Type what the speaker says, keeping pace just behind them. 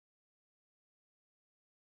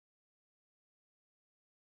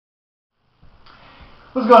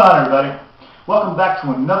What's going on, everybody? Welcome back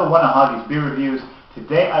to another one of Hoggie's beer reviews.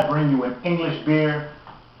 Today I bring you an English beer.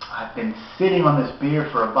 I've been sitting on this beer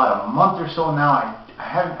for about a month or so now.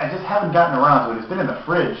 I just haven't gotten around to it. It's been in the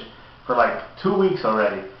fridge for like 2 weeks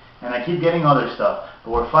already, and I keep getting other stuff.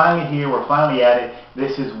 But we're finally here. We're finally at it.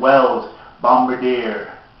 This is Wells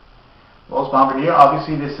Bombardier. Wells Bombardier.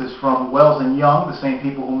 Obviously, this is from Wells & Young, the same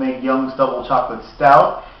people who make Young's Double Chocolate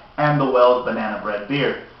Stout and the Wells Banana Bread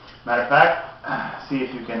Beer. Matter of fact, see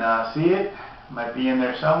if you can see it. Might be in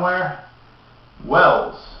there somewhere.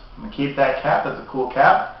 Wells. I'm going to keep that cap. That's a cool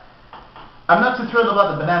cap. I'm not too thrilled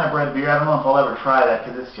about the banana bread beer. I don't know if I'll ever try that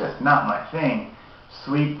because it's just not my thing.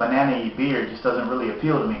 Sweet banana-y beer just doesn't really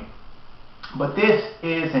appeal to me. But this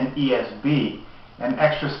is an ESB, an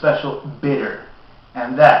extra special bitter,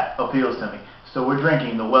 and that appeals to me. So we're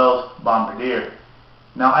drinking the Wells Bombardier.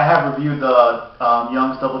 Now I have reviewed the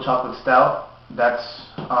Young's Double Chocolate Stout. That's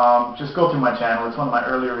just go through my channel. It's one of my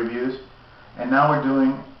earlier reviews, and now we're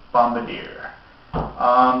doing Bombardier.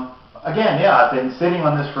 Again, yeah, I've been sitting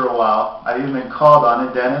on this for a while. I've even been called on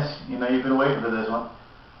it. Dennis, you know, you've been waiting for this one.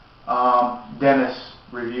 Dennis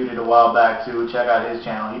reviewed it a while back too. Check out his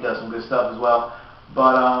channel. He does some good stuff as well.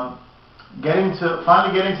 But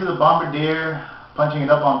finally getting to the Bombardier, punching it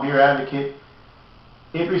up on Beer Advocate.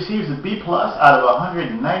 It receives a B+ out of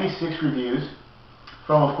 196 reviews.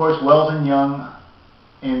 From, of course, Wells & Young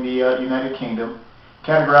in the United Kingdom,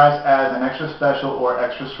 categorized as an extra special or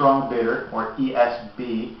extra strong bitter, or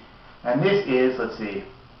ESB. And this is, let's see,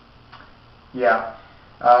 yeah,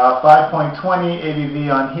 5.20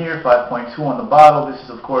 ABV on here, 5.2 on the bottle. This is,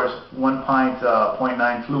 of course, 1 pint,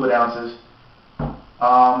 0.9 fluid ounces.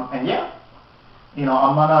 And yeah, you know,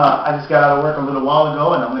 I just got out of work a little while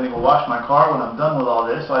ago, and I'm going to go wash my car when I'm done with all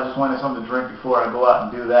this. So I just wanted something to drink before I go out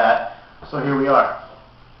and do that. So here we are.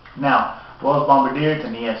 Now, Wells Bombardier, it's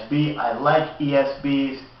an ESB. I like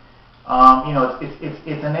ESBs. You know,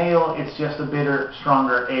 it's an ale. It's just a bitter,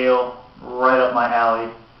 stronger ale, right up my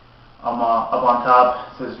alley. Up on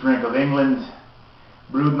top, it says "Drink of England."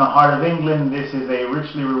 Brewed in the heart of England, this is a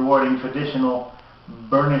richly rewarding, traditional,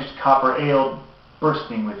 burnished copper ale,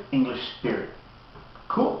 bursting with English spirit.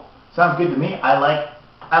 Cool. Sounds good to me. I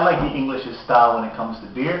like the English's style when it comes to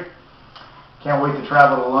beer. Can't wait to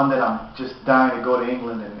travel to London. I'm just dying to go to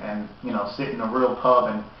England and you know, sit in a real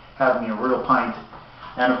pub and have me a real pint.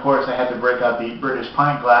 And of course I had to break out the British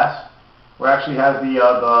pint glass, where it actually has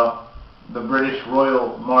the British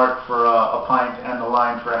Royal mark for a pint and the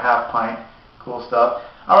line for a half pint. Cool stuff.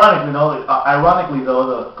 Ironically though,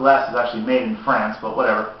 the glass is actually made in France, but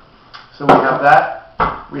whatever. So we have that.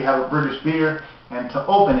 We have a British beer, and to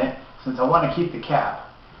open it, since I want to keep the cap,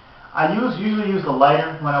 I usually use the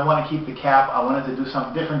lighter when I want to keep the cap. I wanted to do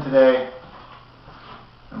something different today.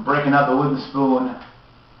 I'm breaking out the wooden spoon.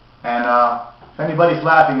 And if anybody's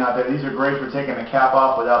laughing out there, these are great for taking the cap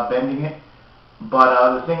off without bending it.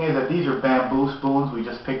 But the thing is that these are bamboo spoons. We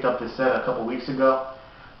just picked up this set a couple weeks ago.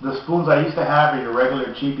 The spoons I used to have are your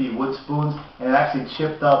regular cheapy wood spoons, and it actually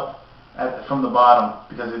chipped up from the bottom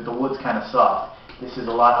because the wood's kind of soft. This is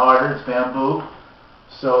a lot harder. It's bamboo.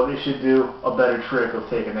 So this should do a better trick of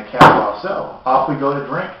taking the cap off. So off we go to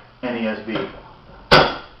drink an ESB.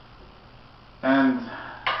 And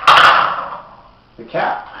the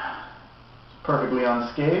cap is perfectly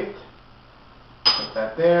unscathed. Put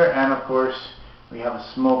that there. And of course we have a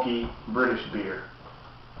smoky British beer.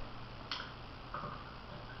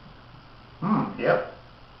 Yep.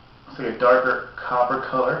 Looks like a darker copper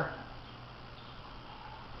color.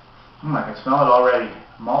 I can smell it already.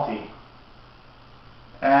 Malty.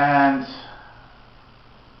 And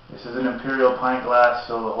this is an imperial pint glass,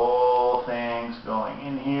 so the whole thing's going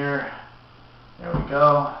in here. There we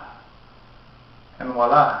go. And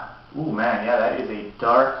voila. Ooh, man, yeah, that is a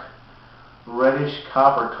dark reddish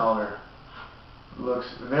copper color.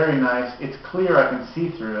 Looks very nice. It's clear. I can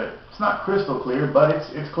see through it. It's not crystal clear, but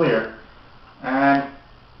it's clear. And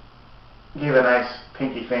give a nice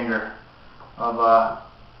pinky finger of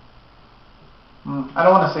I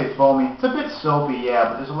don't want to say foamy. It's a bit soapy, yeah,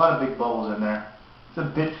 but there's a lot of big bubbles in there. It's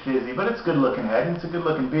a bit fizzy, but it's good looking, Ed, and it's a good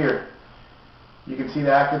looking beer. You can see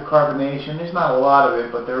the active carbonation. There's not a lot of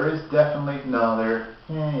it, but there is definitely, there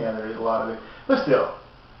is a lot of it. But still,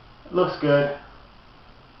 it looks good.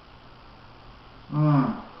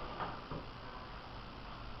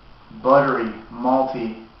 Buttery,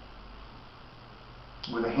 malty,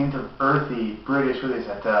 with a hint of earthy British, what is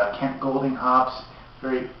that, Kent Golding hops.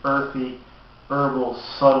 Very earthy, herbal,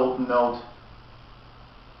 subtle note.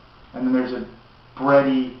 And then there's a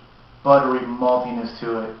bready, buttery maltiness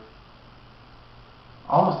to it.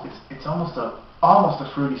 It's almost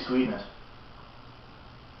a fruity sweetness.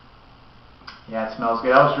 Yeah, it smells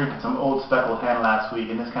good. I was drinking some old speckled hen last week,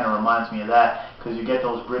 and this kind of reminds me of that, because you get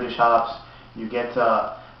those British hops, you get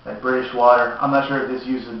that British water. I'm not sure if this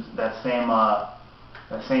uses that same what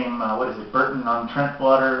is it, Burton-on-Trent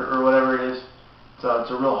water or whatever it is. So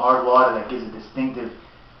it's a real hard water that gives a distinctive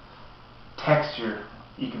texture,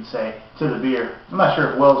 you can say, to the beer. I'm not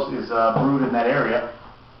sure if Wells is brewed in that area.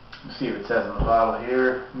 Let's see if it says on the bottle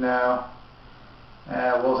here now.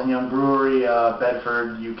 Wells & Young Brewery,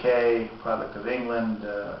 Bedford, UK, product of England.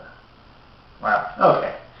 Wow,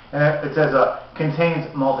 okay. And it says contains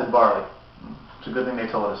malted barley. It's a good thing they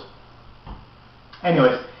told us.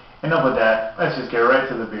 Anyways, enough with that. Let's just get right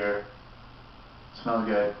to the beer. Smells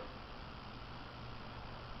good.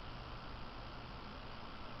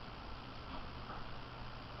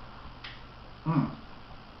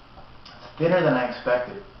 It's thinner than I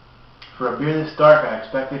expected. For a beer this dark, I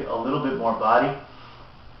expected a little bit more body.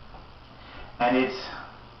 And it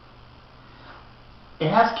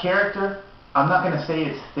has character. I'm not going to say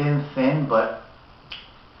it's thin, but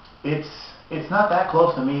it's not that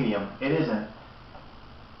close to medium. It isn't.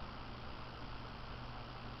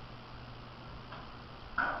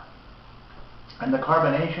 And the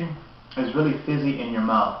carbonation is really fizzy in your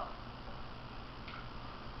mouth.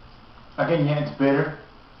 Again, yeah, it's bitter.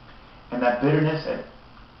 And that bitterness, that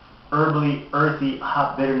herbally, earthy,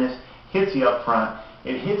 hot bitterness hits you up front.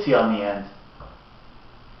 It hits you on the end.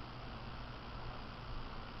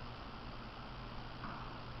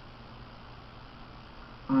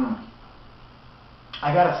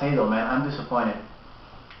 I gotta say though, man, I'm disappointed.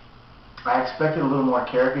 I expected a little more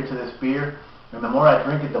character to this beer, and the more I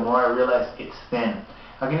drink it, the more I realize it's thin.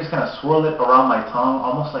 I can just kind of swirl it around my tongue,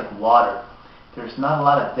 almost like water. There's not a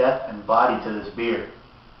lot of depth and body to this beer.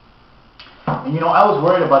 And you know, I was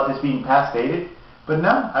worried about this being past dated, but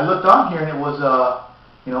no, I looked on here and it was,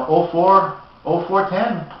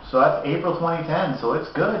 0410, so that's April 2010, so it's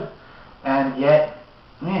good. And yet,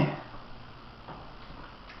 man,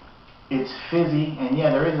 it's fizzy, and yeah,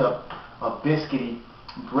 there is a biscuity,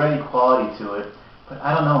 bready quality to it, but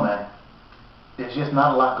I don't know, man. There's just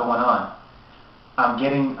not a lot going on. I'm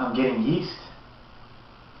getting yeast.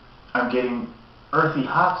 I'm getting earthy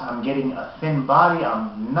hops. I'm getting a thin body.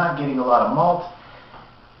 I'm not getting a lot of malt.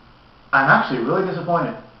 I'm actually really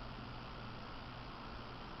disappointed.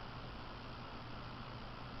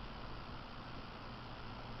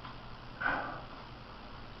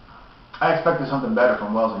 I expected something better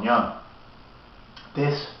from Wells & Young.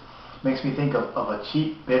 This makes me think of a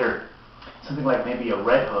cheap bitter, something like maybe a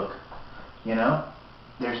Red Hook. You know,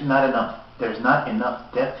 there's not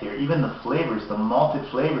enough depth here. Even the flavors, the malted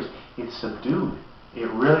flavors, it's subdued. It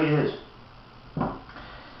really is.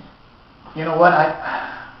 You know what?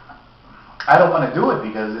 I don't want to do it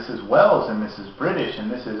because this is Wells and this is British and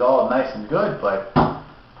this is all nice and good, but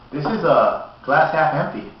this is a glass half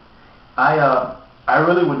empty. I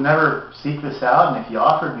really would never seek this out, and if you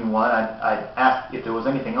offered me one, I'd ask if there was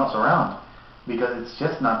anything else around, because it's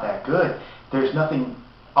just not that good. There's nothing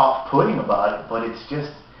off-putting about it, but it's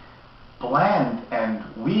just bland and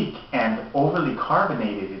weak and overly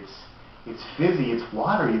carbonated. It's fizzy, it's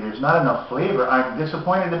watery, there's not enough flavor. I'm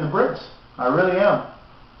disappointed in the Brits. I really am.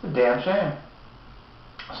 It's a damn shame.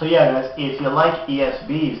 So yeah, guys, if you like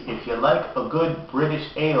ESBs, if you like a good British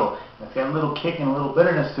ale that's got a little kick and a little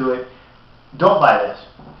bitterness to it, don't buy this.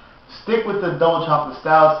 Stick with the double chocolate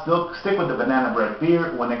stout, stick with the banana bread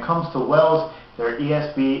beer. When it comes to Wells, their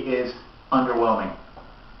ESB is underwhelming.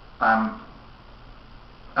 I'm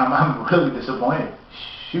really disappointed.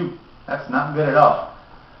 Shoot, that's not good at all.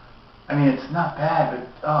 I mean, it's not bad, but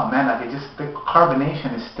oh man, like the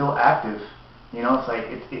carbonation is still active. You know, it's like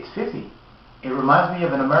it's fizzy. It reminds me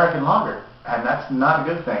of an American lager, and that's not a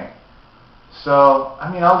good thing. So, I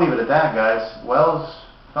mean, I'll leave it at that, guys. Wells,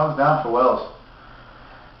 thumbs down for Wells.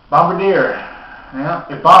 Bombardier, yeah,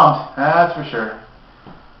 it bombed, that's for sure.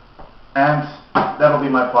 And that'll be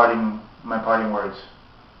my parting words.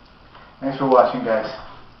 Thanks for watching, guys.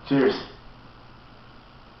 Cheers.